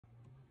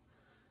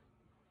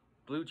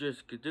Blue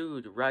just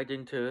skidooed right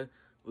into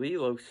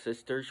Lilo's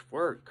sister's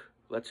work.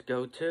 Let's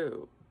go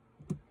too.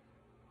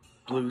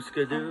 Blue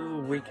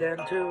skidoo, we can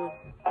too.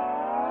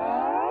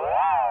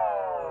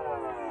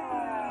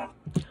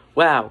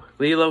 Wow,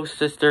 Lilo's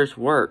sister's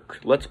work.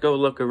 Let's go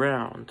look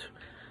around.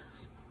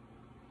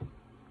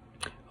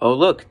 Oh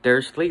look,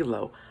 there's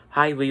Lilo.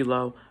 Hi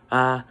Lilo.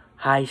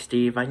 Hi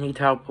Steve. I need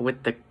help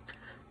with the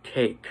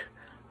cake.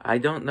 I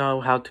don't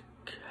know how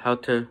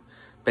to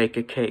bake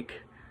a cake.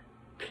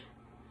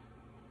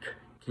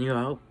 Can you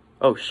help?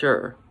 Oh,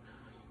 sure.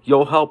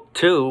 You'll help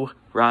too,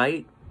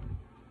 right?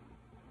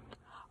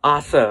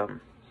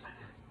 Awesome.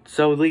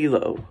 So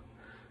Lilo,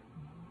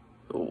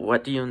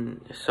 what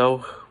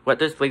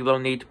does Lilo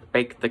need to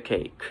bake the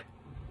cake?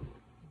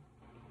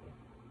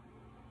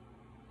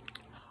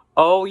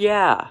 Oh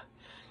yeah.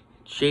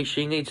 She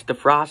needs the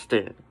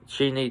frosting.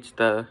 She needs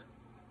to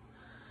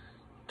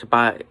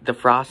buy the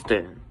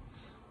frosting.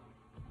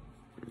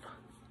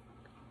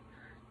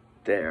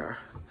 There,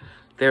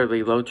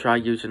 Lilo, try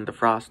using the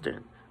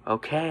frosting.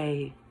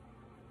 Okay.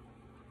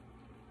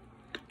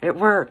 It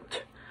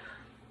worked.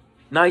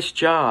 Nice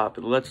job.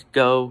 Let's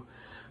go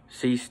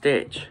see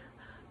Stitch.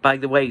 By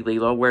the way,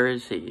 Lilo, where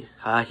is he?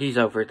 He's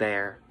over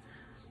there.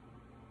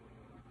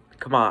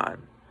 Come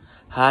on.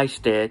 Hi,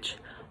 Stitch.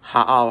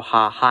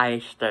 Hi,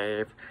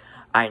 Steve.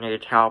 I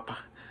need help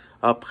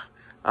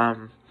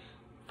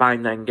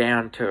finding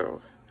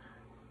Gantu.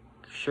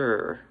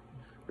 Sure.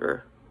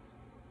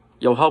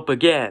 You'll help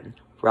again,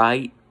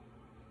 right?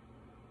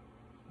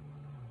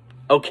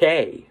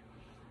 Okay.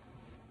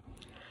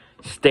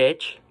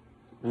 Stitch,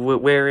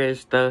 where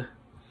is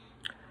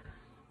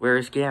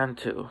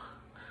Gantu?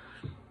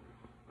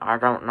 I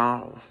don't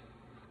know.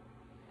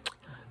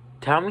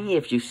 Tell me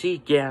if you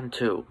see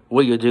Gantu.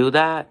 Will you do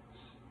that?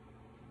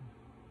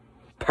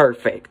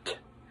 Perfect.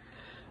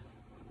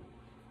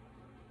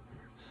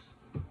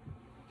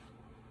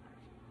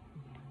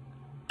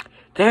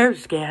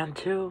 There's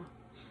Gantu.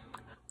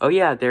 Oh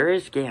yeah, there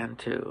is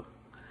Gantu.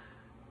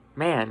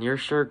 Man, you're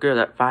sure good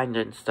at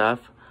finding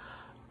stuff.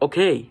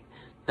 Okay,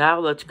 now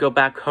let's go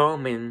back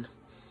home and...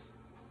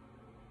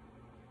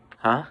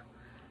 Huh?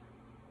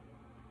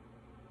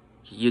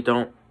 You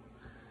don't...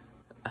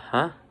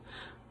 Huh?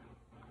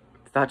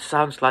 That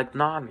sounds like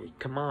Nani.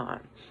 Come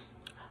on.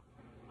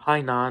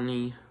 Hi,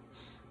 Nani.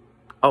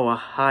 Oh,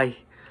 hi.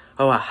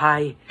 Oh,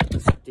 hi,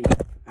 Steve.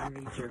 I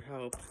need your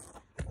help.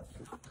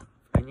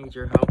 I need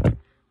your help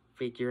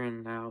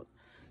figuring out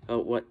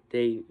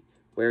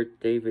where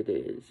David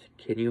is.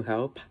 Can you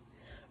help?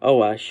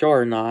 Oh,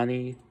 sure,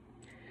 Nani.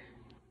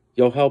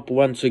 You'll help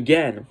once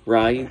again,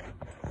 right?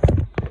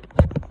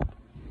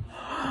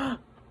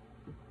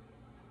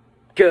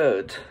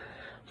 Good.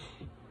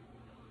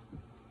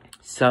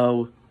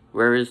 So,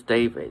 where is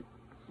David?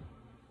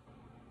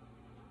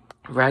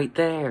 Right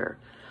there.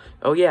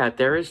 Oh yeah,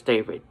 there is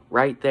David.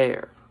 Right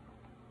there.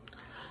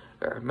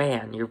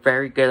 Man, you're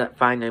very good at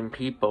finding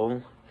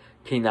people.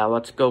 Okay, now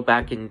let's go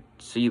back and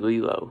see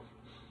Lilo.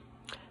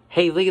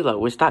 Hey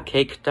Lilo, is that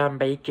cake done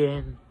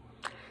baking?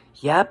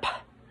 Yep.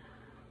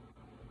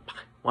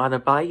 Want a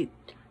bite?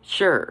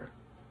 Sure.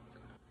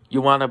 You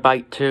want a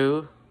bite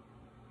too?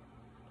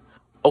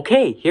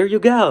 Okay, here you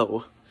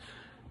go.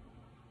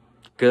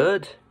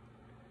 Good?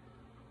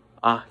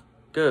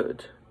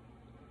 Good.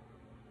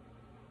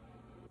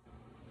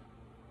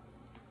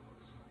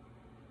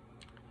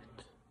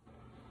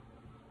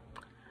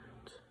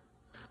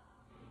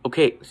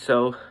 Okay,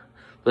 so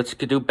let's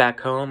go back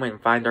home and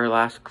find our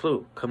last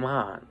clue. Come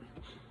on.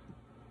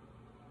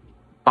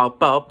 Bow,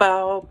 bow,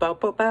 bow, bow,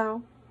 bow,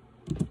 bow.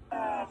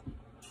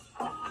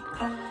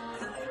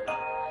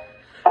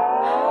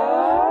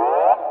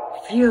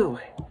 Phew,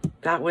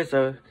 that was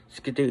a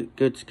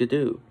good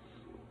skidoo.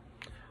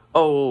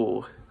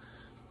 Oh,